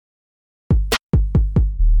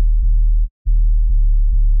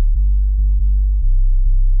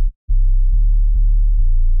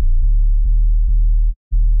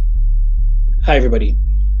Hi, everybody.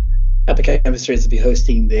 ImpactCo will be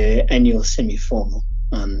hosting their annual semi-formal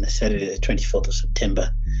on Saturday, the 24th of September.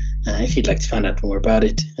 If you'd like to find out more about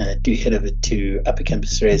it, do head over to Upper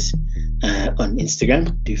Campus Res on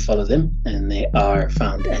Instagram. Do follow them, and they are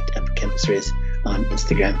found at Upper Campus Res on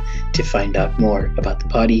Instagram to find out more about the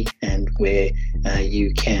party and where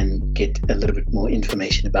you can get a little bit more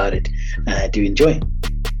information about it. Do enjoy.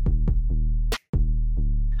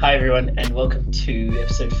 Hi, everyone, and welcome to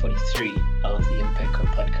episode 43 of the ImpactCo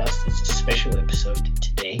podcast. It's a special episode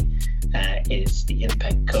today. It's the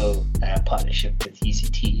ImpactCo partnership with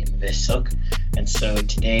UCTInvestSoc. And so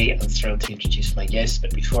today I'm thrilled to introduce my guest.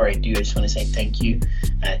 But before I do, I just want to say thank you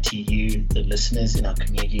to you, the listeners in our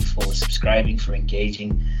community, for subscribing, for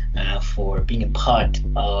engaging, for being a part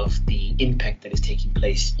of the impact that is taking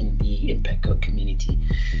place in the ImpactCo community.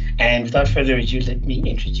 And without further ado, let me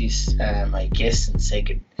introduce my guests and say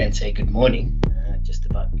good morning, just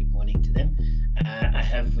about good morning to them. I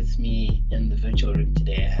have with me in the virtual room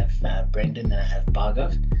today, I have Brendan and I have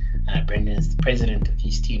Bhargav. Brendan is the president of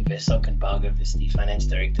UCTInvestSoc and Bhargav is the finance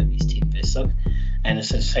director of UCTInvestSoc. And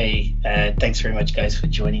as I say, thanks very much, guys, for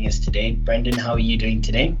joining us today. Brendan, how are you doing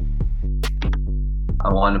today?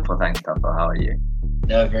 I'm wonderful, thanks, Taffa. How are you?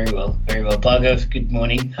 No, very well, very well. Bhargav, good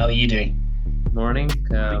morning. How are you doing? Morning,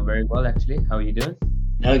 very well actually. How are you doing?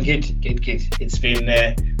 No, good. It's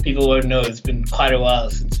been, people won't know, it's been quite a while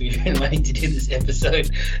since we've been wanting to do this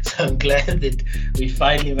episode. So I'm glad that we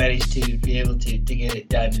finally managed to be able to get it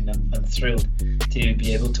done. And I'm thrilled to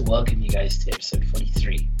be able to welcome you guys to episode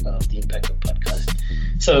 43 of the ImpactCo podcast.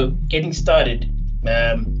 So getting started,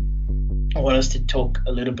 I want us to talk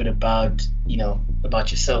a little bit about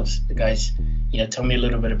yourselves. Guys, tell me a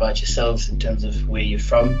little bit about yourselves in terms of where you're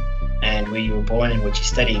from and where you were born and what you're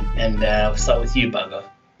studying. And I'll start with you, Bhargav.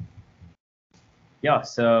 Yeah,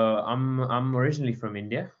 so I'm originally from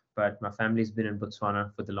India, but my family's been in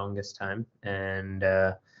Botswana for the longest time. And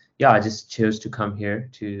I just chose to come here,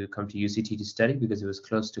 to come to UCT to study because it was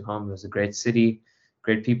close to home. It was a great city,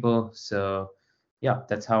 great people. So yeah,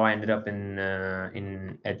 that's how I ended up at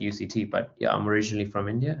UCT. But yeah, I'm originally from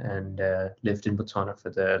India and lived in Botswana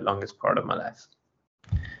for the longest part of my life.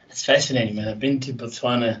 It's fascinating, man. I've been to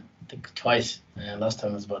Botswana, I think, twice. Last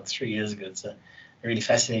time was about 3 years ago. It's a really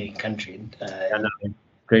fascinating country.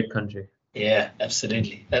 Great country. Yeah,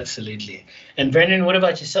 absolutely. And Brendan, what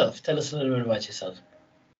about yourself? Tell us a little bit about yourself.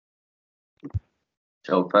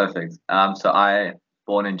 Sure, perfect. So I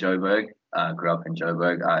born in Joburg, grew up in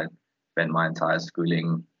Joburg. I spent my entire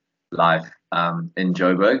schooling life in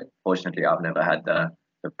Joburg. Fortunately, I've never had the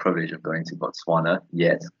privilege of going to Botswana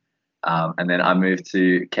yet. And then I moved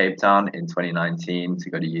to Cape Town in 2019 to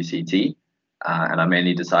go to UCT. And I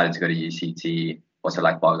mainly decided to go to UCT. Also,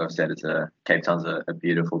 like Bhargav said, Cape Town's a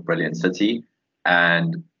beautiful, brilliant city.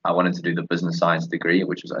 And I wanted to do the business science degree,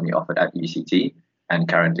 which was only offered at UCT. And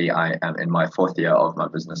currently I am in my 4th year of my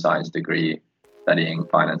business science degree, studying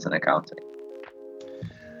finance and accounting.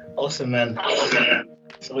 Awesome, man.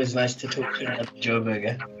 It's always nice to talk to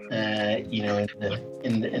Joburg,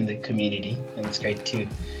 in the community. And it's great to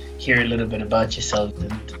hear a little bit about yourself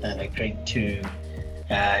and great to,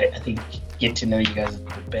 I think, get to know you guys a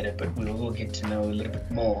little bit better, but we'll all get to know a little bit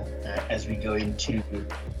more as we go into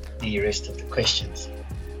the rest of the questions.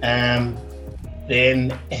 Then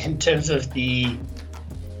in terms of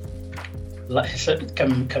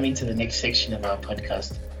coming to the next section of our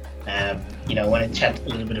podcast, I want to chat a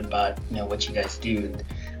little bit about what you guys do. And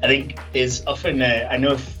I think there's often I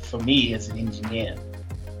know for me as an engineer,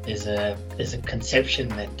 there's a conception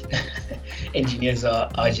that engineers are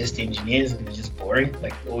just engineers and they're just boring,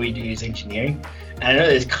 like all we do is engineering. And I know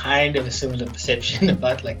there's kind of a similar perception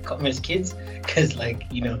about like commerce kids, because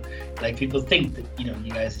people think that you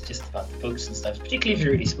guys are just about the books and stuff, particularly if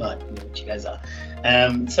you're really smart, which you guys are.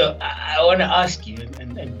 So I want to ask you,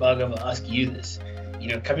 and Bhargav, I'll ask you this.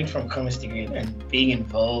 Coming from a commerce degree and being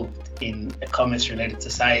involved in a commerce-related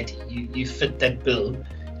society, you fit that bill.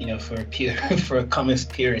 For a commerce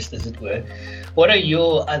purist, as it were. What are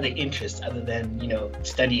your other interests other than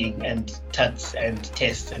studying and tuts and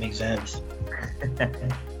tests and exams?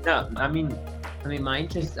 No, I mean my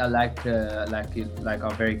interests are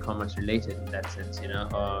are very commerce related in that sense,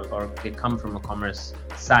 or they come from a commerce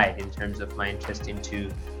side in terms of my interest into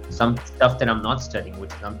some stuff that I'm not studying,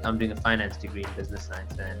 which I'm doing a finance degree in business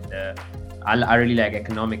science, and I really like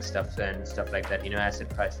economic stuff and stuff like that, asset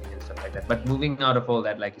pricing and stuff like that. But moving out of all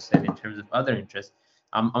that, like you said, in terms of other interests,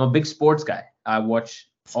 I'm a big sports guy. I watch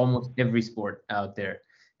almost every sport out there,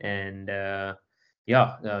 and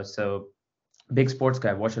so big sports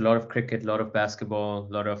guy. Watch a lot of cricket, a lot of basketball,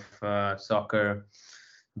 a lot of soccer.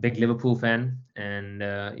 Big Liverpool fan, and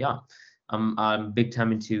I'm big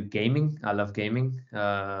time into gaming. I love gaming,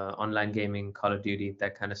 online gaming, Call of Duty,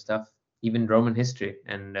 that kind of stuff. Even Roman history,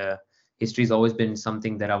 and history's always been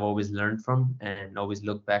something that I've always learned from and always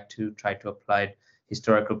look back to, try to apply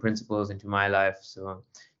historical principles into my life. So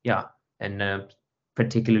yeah, and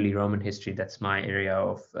particularly Roman history, that's my area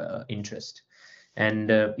of interest.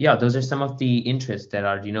 And yeah, those are some of the interests that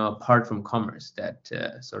are, apart from commerce, that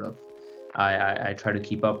sort of I try to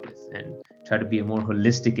keep up with and try to be a more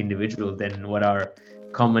holistic individual than what our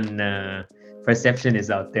common perception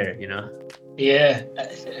is out there, Yeah,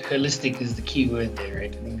 holistic is the key word there,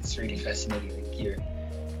 right? I think it's really fascinating. Like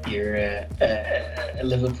you're a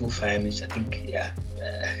Liverpool fan, which I think, yeah,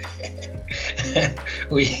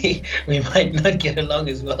 we might not get along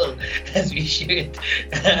as well as we should.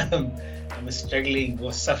 I'm a struggling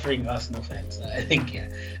or suffering Arsenal fan, so I think, yeah,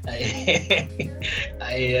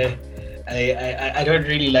 I don't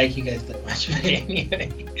really like you guys that much, but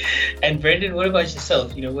anyway. And Brendan, what about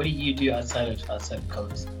yourself? What do you do outside of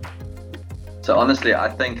commerce? So honestly, I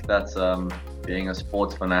think that being a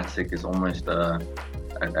sports fanatic is almost a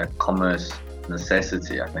commerce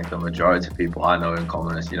necessity. I think the majority of people I know in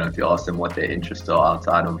commerce, if you ask them what their interests are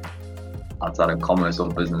outside of commerce or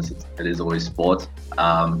business, it is always sport.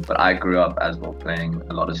 But I grew up as well playing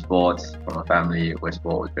a lot of sports from a family where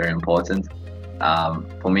sport was very important.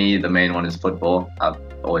 For me, the main one is football. I've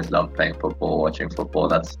always loved playing football, watching football.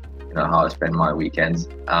 That's how I spend my weekends.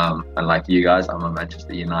 And like you guys, I'm a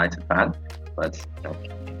Manchester United fan. But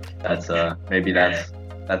that's a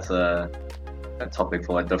topic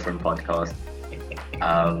for a different podcast.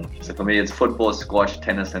 So for me, it's football, squash,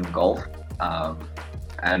 tennis, and golf.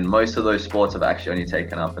 And most of those sports have actually only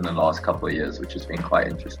taken up in the last couple of years, which has been quite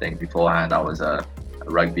interesting. Beforehand, I was a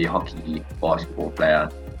rugby, hockey, basketball player.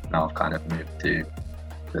 Now I've kind of moved to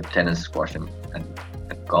the tennis, squash, and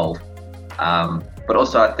golf. But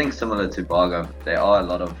also, I think similar to Bhargav, there are a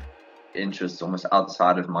lot of interests almost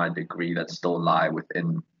outside of my degree that still lie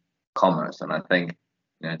within commerce. And I think,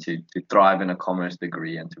 to thrive in a commerce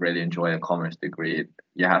degree and to really enjoy a commerce degree,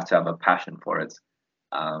 you have to have a passion for it.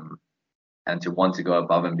 And to want to go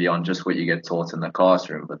above and beyond just what you get taught in the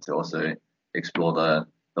classroom, but to also explore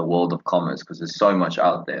the world of commerce, because there's so much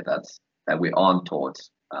out there that we aren't taught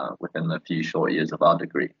within the few short years of our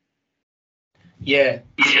degree. Yeah,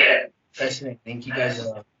 fascinating. I think you guys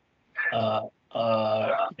are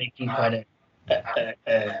making quite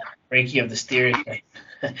a breaking of the stereotype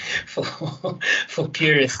for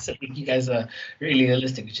purists. I think you guys are really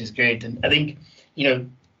holistic, which is great. And I think,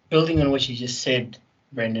 building on what you just said,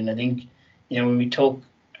 Brendan, I think, when we talk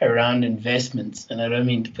around investments, and I don't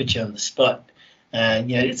mean to put you on the spot,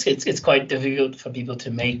 it's quite difficult for people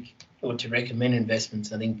to make or to recommend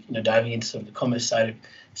investments. I think, diving into sort of the commerce side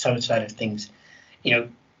of things,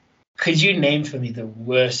 could you name for me the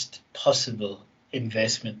worst possible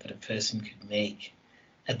investment that a person could make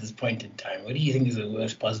at this point in time? What do you think is the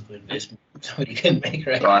worst possible investment somebody can make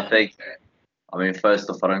right now? First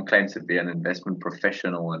off, I don't claim to be an investment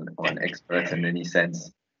professional or an expert in any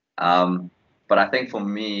sense. But I think for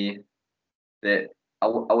me, I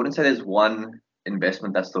wouldn't say there's one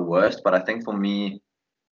investment that's the worst, but I think for me,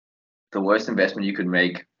 the worst investment you could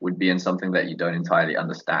make would be in something that you don't entirely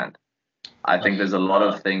understand. I think there's a lot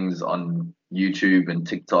of things on YouTube and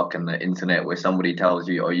TikTok and the internet where somebody tells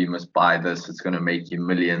you, oh, you must buy this, it's going to make you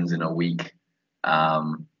millions in a week,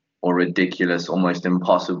 or ridiculous, almost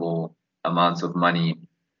impossible amounts of money.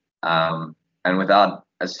 And without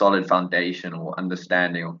a solid foundation or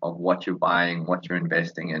understanding of what you're buying, what you're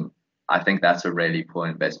investing in, I think that's a really poor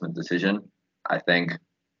investment decision. I think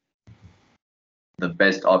the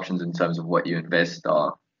best options in terms of what you invest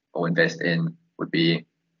in would be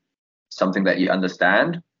something that you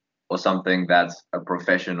understand or something that a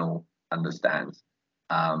professional understands.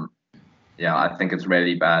 I think it's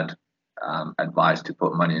really bad advice to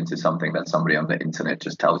put money into something that somebody on the internet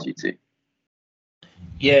just tells you to.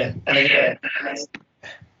 Yeah, and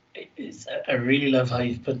I really love how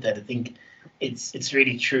you've put that. I think it's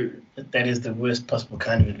really true that is the worst possible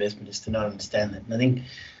kind of investment, is to not understand that. And I think,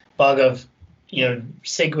 Bhargav,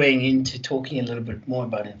 segueing into talking a little bit more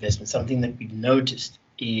about investment, something that we've noticed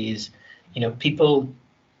is, people,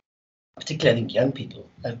 particularly I think young people,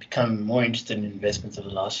 have become more interested in investments over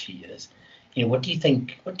the last few years. What do you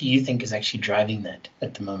think is actually driving that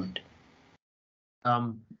at the moment?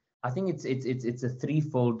 I think it's a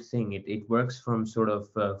threefold thing. It works from sort of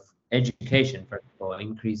education, first of all,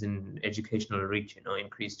 increase in educational reach,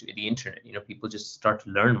 increase to the internet. People just start to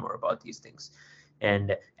learn more about these things,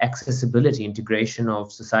 and accessibility, integration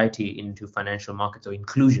of society into financial markets, or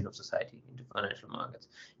inclusion of society into financial markets.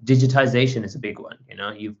 Digitization is a big one.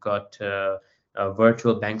 You've got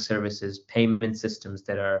virtual bank services, payment systems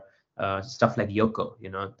that are stuff like Yoko,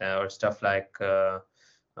 or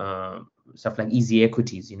uh, stuff like easy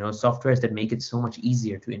equities, softwares that make it so much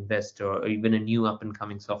easier to invest, or even a new up and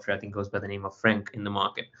coming software, I think goes by the name of Frank in the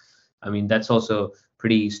market. I mean, that's also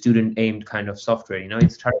pretty student aimed kind of software.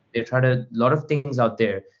 They try to, a lot of things out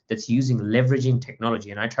there that's using leveraging technology,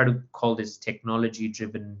 and I try to call this technology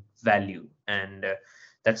driven value. And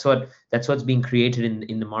that's what's being created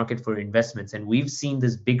in the market for investments. And we've seen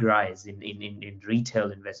this big rise in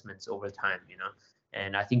retail investments over time,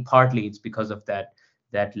 and I think partly it's because of that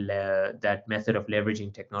method of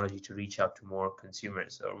leveraging technology to reach out to more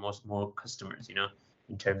consumers, or more customers,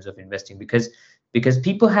 in terms of investing, because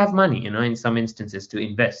people have money, in some instances to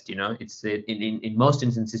invest. It's in most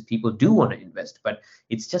instances people do want to invest, but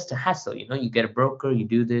it's just a hassle. You get a broker, you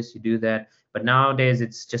do this, you do that, but nowadays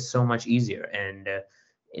it's just so much easier. And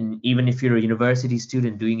even if you're a university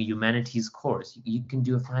student doing a humanities course, you can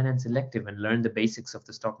do a finance elective and learn the basics of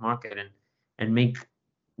the stock market, and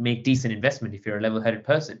make decent investment if you're a level-headed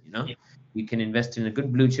person. Yeah. You can invest in a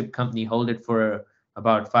good blue chip company, hold it for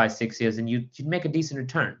about 5-6 years, and you'd make a decent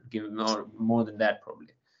return, give more than that probably.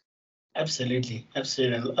 Absolutely. I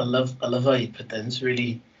love how you put that. It's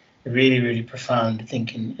really, really, really profound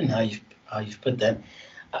thinking in how you've put that.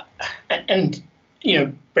 And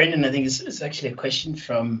Brendan, I think it's actually a question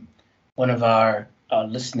from one of our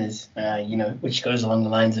listeners, which goes along the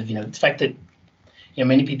lines of the fact that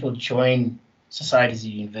many people join societies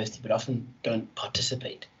at university but often don't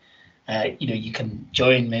participate. You can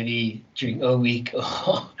join maybe during O week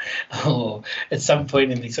or at some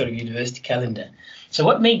point in the sort of university calendar. So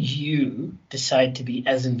what made you decide to be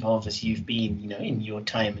as involved as you've been, in your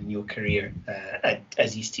time and your career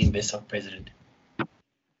as UCTInvestSoc president?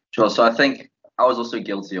 Sure. So I think I was also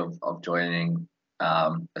guilty of joining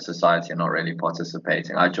a society and not really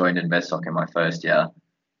participating. I joined InvestSoc in my first year,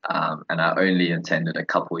 and I only attended a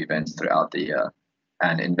couple events throughout the year.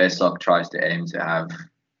 And InvestSoc tries to aim to have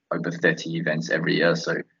over 30 events every year,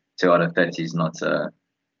 so 2 out of 30 is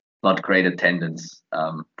not great attendance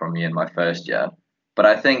from me in my first year. But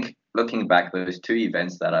I think looking back, those 2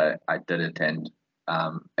 events that I did attend,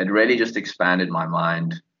 it really just expanded my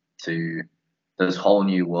mind to this whole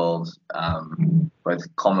new world,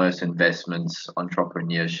 with commerce, investments,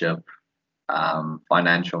 entrepreneurship,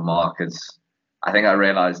 financial markets. I think I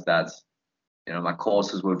realized that my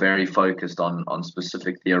courses were very focused on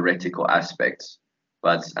specific theoretical aspects,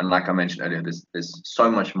 and like I mentioned earlier, there's so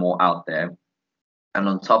much more out there. And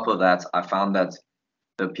on top of that, I found that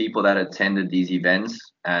the people that attended these events,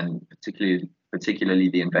 and particularly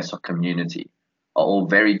the investor community, are all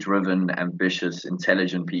very driven, ambitious,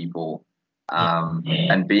 intelligent people.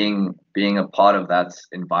 And being a part of that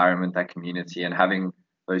environment, that community, and having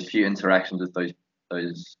those few interactions with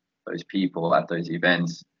those people at those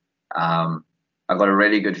events, I got a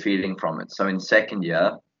really good feeling from it. So in second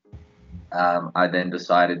year, I then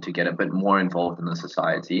decided to get a bit more involved in the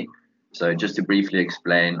society. So just to briefly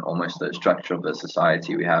explain almost the structure of the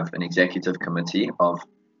society, we have an executive committee of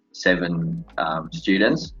 7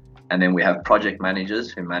 students, and then we have project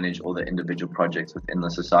managers who manage all the individual projects within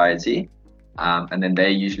the society. And then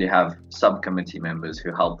they usually have subcommittee members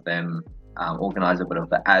who help them organize a bit of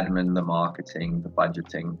the admin, the marketing, the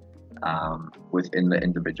budgeting within the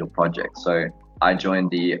individual project. So I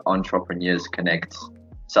joined the Entrepreneurs Connect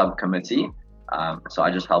subcommittee. So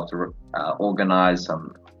I just helped to organize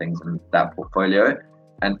some things in that portfolio.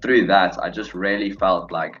 And through that, I just really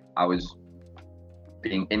felt like I was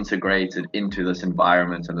being integrated into this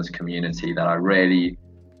environment and this community that I really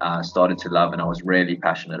started to love and I was really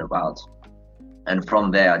passionate about. And from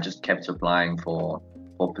there, I just kept applying for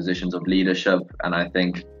positions of leadership. And I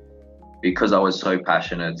think because I was so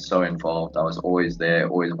passionate, so involved, I was always there,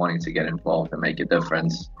 always wanting to get involved and make a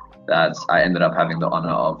difference, that I ended up having the honor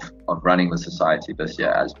of running the society this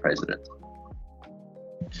year as president.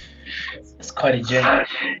 It's quite a journey.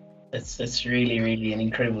 It's really, really an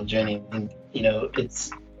incredible journey. And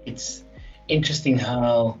it's interesting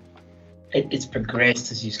how it's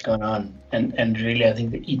progressed as you've gone on, and really I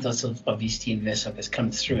think the ethos of UCTInvestSoc has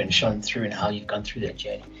come through and shone through in how you've gone through that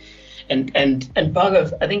journey. And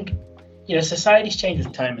Bhargav, I think society's changed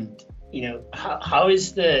with time, and how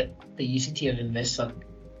is the UCT of InvestSoc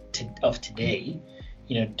of today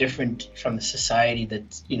different from the society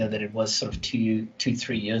that that it was sort of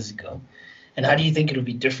 2-3 years ago, and how do you think it'll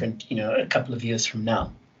be different a couple of years from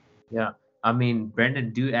now? Yeah, I mean,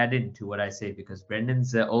 Brendan, do add into what I say, because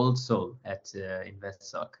Brendan's an old soul at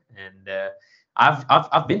InvestSoc, and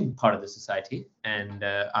I've been part of the society, and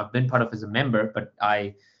I've been part of as a member, but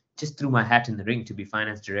I just threw my hat in the ring to be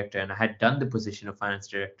finance director, and I had done the position of finance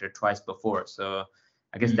director twice before. So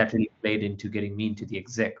I guess that really played into getting me into the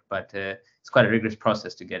exec, but it's quite a rigorous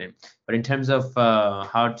process to get in. But in terms of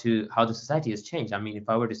how the society has changed, I mean, if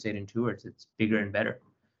I were to say it in 2 words, it's bigger and better.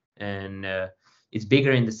 And it's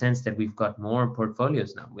bigger in the sense that we've got more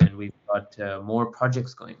portfolios now, and we've got more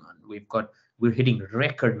projects going on. We're hitting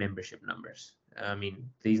record membership numbers. I mean,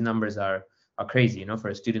 these numbers are crazy, you know, for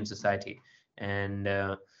a student society,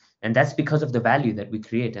 and that's because of the value that we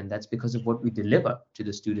create, and that's because of what we deliver to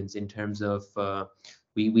the students in terms of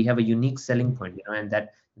we have a unique selling point, you know, and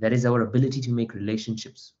that is our ability to make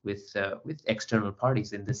relationships with external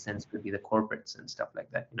parties. In this sense, could be the corporates and stuff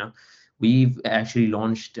like that. You know, we've actually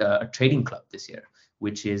launched a trading club this year,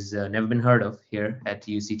 which is never been heard of here at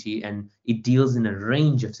UCT, and it deals in a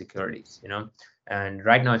range of securities. You know, and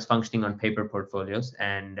right now it's functioning on paper portfolios,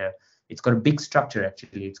 and it's got a big structure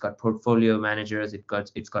actually. It's got portfolio managers.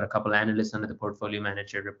 It's got a couple analysts under the portfolio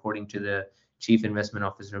manager reporting to the chief investment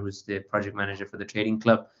officer, who's the project manager for the trading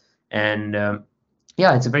club. And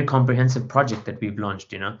yeah, it's a very comprehensive project that we've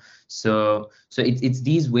launched, you know. So it's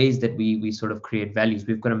these ways that we sort of create values.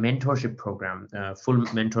 We've got a mentorship program, full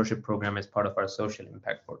mentorship program as part of our social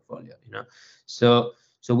impact portfolio, you know. So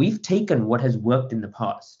we've taken what has worked in the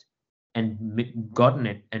past and gotten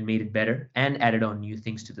it and made it better and added on new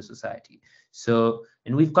things to the society. So,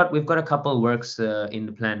 and we've got a couple works in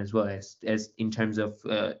the plan as well, as in terms of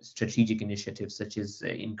strategic initiatives, such as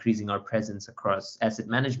increasing our presence across asset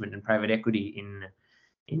management and private equity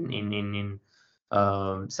in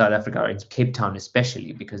South Africa, or in Cape Town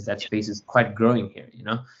especially, because that space is quite growing here, you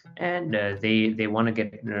know. And they want to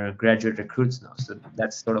get graduate recruits now, so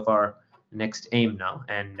that's sort of our next aim now.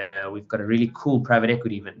 And we've got a really cool private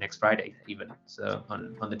equity event next Friday, even so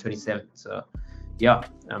on the 27th. So yeah,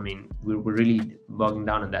 I mean, we're really bogging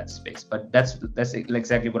down in that space. But that's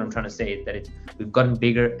exactly what I'm trying to say, that we've gotten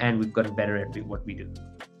bigger and we've gotten better at what we do.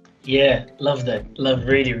 Yeah, love that.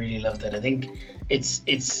 Really love that. I think it's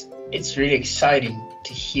really exciting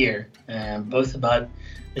to hear both about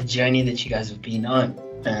the journey that you guys have been on,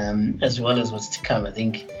 as well as what's to come. I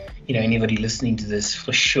think, you know, anybody listening to this,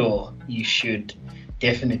 for sure, you should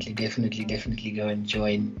definitely go and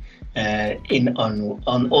join in on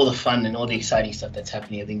all the fun and all the exciting stuff that's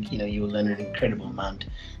happening. I think, you know, you will learn an incredible amount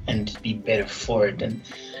and be better for it. And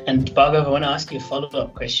Bhargav, I want to ask you a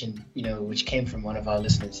follow-up question, you know, which came from one of our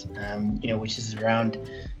listeners, you know, which is around,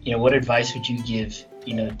 you know, what advice would you give,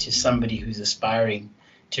 you know, to somebody who's aspiring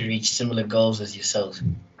to reach similar goals as yourselves?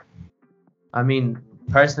 I mean,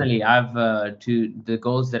 personally, I've the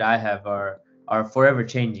goals that I have are forever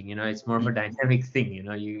changing. You know, it's more of a dynamic thing. You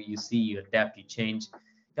know, you see, you adapt, you change.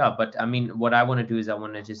 Yeah, but I mean, what I want to do is I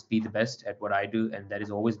want to just be the best at what I do, and that has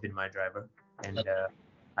always been my driver. And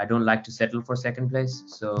I don't like to settle for second place.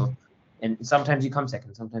 So, and sometimes you come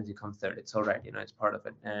second, sometimes you come third. It's all right. You know, it's part of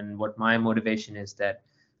it. And what my motivation is that,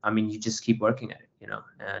 I mean, you just keep working at it, you know,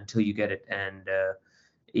 until you get it. And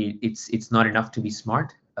it's not enough to be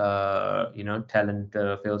smart. You know, talent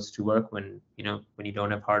fails to work when you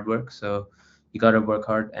don't have hard work. So you got to work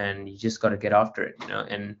hard, and you just got to get after it, you know.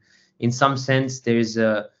 And in some sense, there's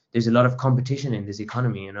a lot of competition in this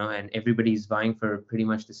economy, you know, and everybody's vying for pretty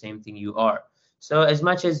much the same thing you are. So as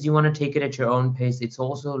much as you want to take it at your own pace, it's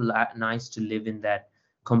also nice to live in that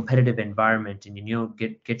competitive environment, and, you know,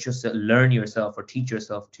 get yourself, learn yourself, or teach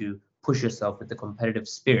yourself to push yourself with the competitive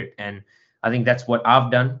spirit. And I think that's what I've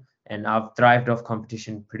done, and I've thrived off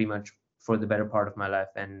competition pretty much for the better part of my life.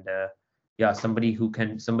 And yeah, somebody who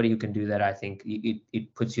can do that, I think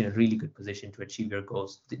it puts you in a really good position to achieve your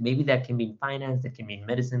goals. Maybe that can be in finance, that can be in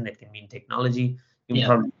medicine, that can be in technology,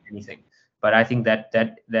 probably anything. But I think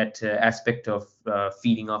that aspect of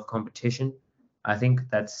feeding off competition, I think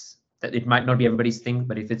that it might not be everybody's thing,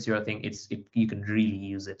 but if it's your thing, you can really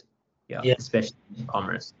use it. Yeah, especially in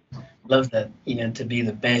commerce. Love that, you know, to be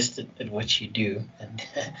the best at what you do. And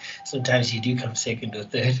sometimes you do come second or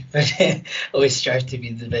third, but always strive to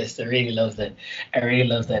be the best. I really love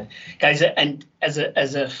that. Guys, and as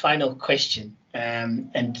a final question,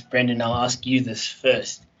 and Brendan, I'll ask you this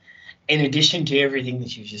first. In addition to everything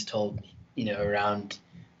that you've just told me, you know, around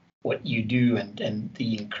what you do and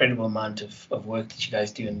the incredible amount of work that you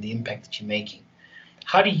guys do and the impact that you're making,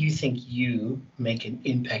 how do you think you make an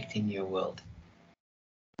impact in your world?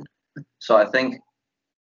 So I think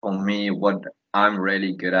for me, what I'm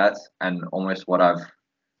really good at, and almost what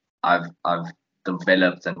I've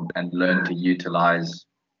developed and learned to utilize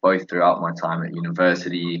both throughout my time at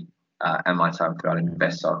university and my time throughout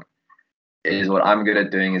InvestSoc, is what I'm good at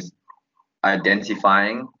doing is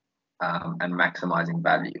identifying and maximizing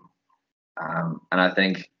value. And I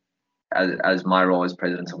think as my role as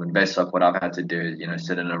president of InvestSoc, what I've had to do is,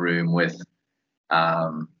 sit in a room with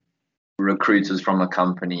recruiters from a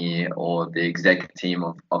company or the exec team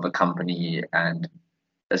of a company and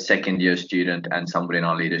a second-year student and somebody in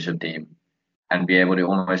our leadership team, and be able to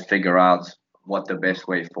almost figure out what the best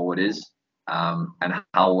way forward is, and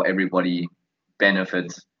how everybody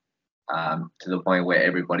benefits to the point where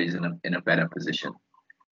everybody's in a better position.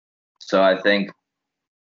 So I think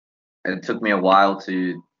it took me a while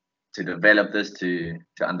to develop this, to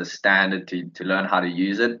understand it, to learn how to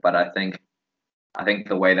use it. But I think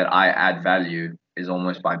the way that I add value is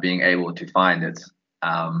almost by being able to find it,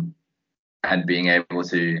 and being able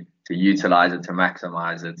to utilize it, to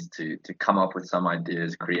maximize it, to come up with some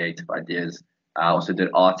ideas, creative ideas. I also did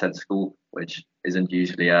art at school, which isn't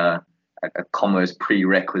usually a commerce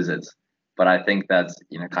prerequisite, but I think that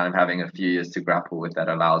kind of having a few years to grapple with that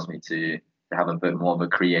allows me to have a bit more of a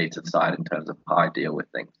creative side in terms of how I deal with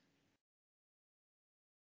things.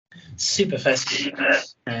 Super fascinating.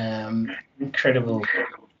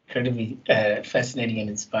 Incredibly fascinating and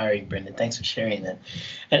inspiring, Brendan. Thanks for sharing that.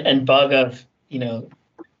 And Bhargav,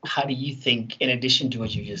 how do you think, in addition to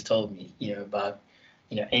what you just told me, about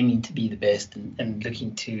aiming to be the best and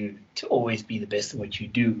looking to always be the best at what you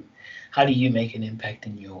do, how do you make an impact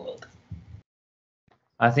in your world?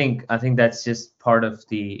 I think that's just part of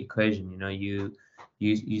the equation.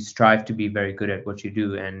 You strive to be very good at what you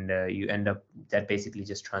do, and you end up, that basically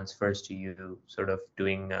just transfers to you sort of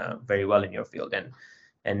doing very well in your field.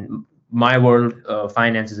 And my world,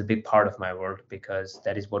 finance is a big part of my world, because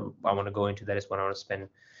that is what I want to go into. That is what I want to spend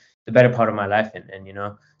the better part of my life in.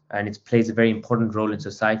 And it plays a very important role in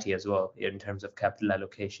society as well, in terms of capital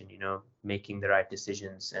allocation, making the right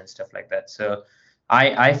decisions and stuff like that. So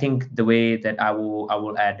I think the way that I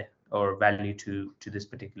will add or value to this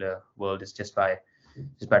particular world is just by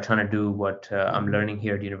trying to do what I'm learning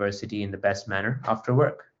here at university in the best manner after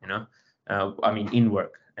work, in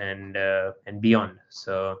work and beyond.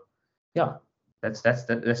 So yeah, that's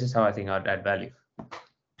just how I think I'd add value.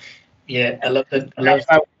 Yeah, I love that.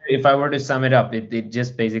 If I were to sum it up, it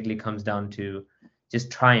just basically comes down to just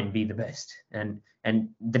try and be the best. And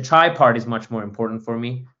the try part is much more important for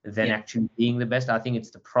me than actually being the best. I think it's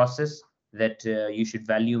the process that you should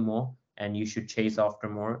value more, and you should chase after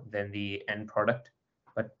more than the end product.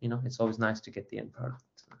 But it's always nice to get the end product.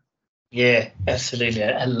 Yeah, absolutely.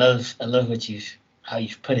 I love how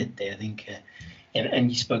you've put it there. I think,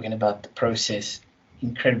 and you've spoken about the process.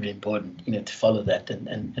 Incredibly important, to follow that,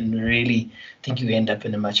 and really think you end up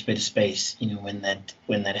in a much better space, when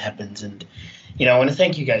that happens. And I want to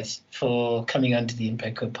thank you guys for coming on to the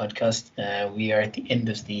ImpactCo podcast. We are at the end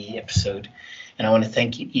of the episode, and I want to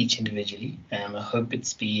thank you each individually. I hope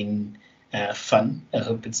it's been fun. I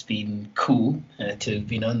hope it's been cool to have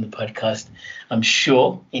been on the podcast. I'm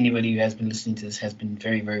sure anybody who has been listening to this has been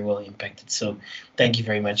very, very well impacted. So thank you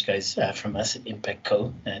very much, guys, from us at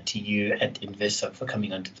ImpactCo to you at InvestSoc for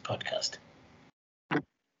coming onto the podcast.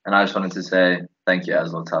 And I just wanted to say thank you,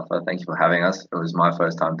 Azul Tafa. Thank you for having us. It was my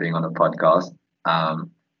first time being on a podcast, and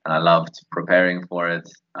I loved preparing for it,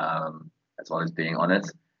 as well as being on it.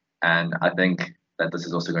 And I think that this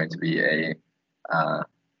is also going to be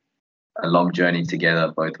a long journey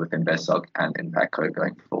together, both with InvestSoc and ImpactCo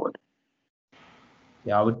going forward.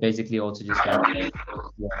 Yeah, I would basically also just add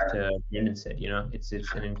what Brendan said. It's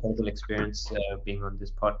an incredible experience being on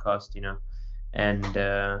this podcast.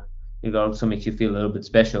 And it also makes you feel a little bit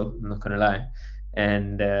special. I'm not gonna lie.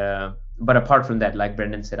 And but apart from that, like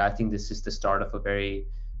Brendan said, I think this is the start of a very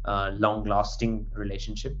long-lasting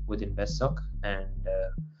relationship with InvestSoc,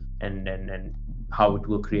 and how it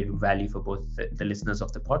will create value for both the listeners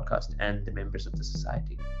of the podcast and the members of the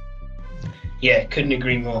society. Yeah, couldn't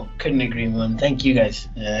agree more. And thank you guys.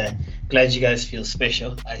 Glad you guys feel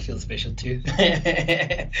special. I feel special too.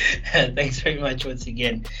 Thanks very much once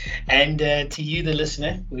again. And to you, the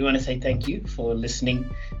listener, we want to say thank you for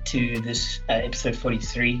listening to this episode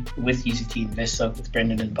 43 with UCTInvestSoc with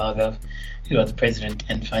Brendan and Bhargav, who are the president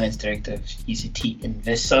and finance director of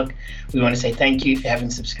UCTInvestSoc. We want to say thank you. If you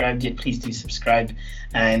haven't subscribed yet, please do subscribe.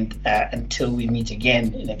 And until we meet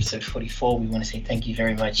again in episode 44, we want to say thank you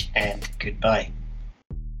very much and goodbye.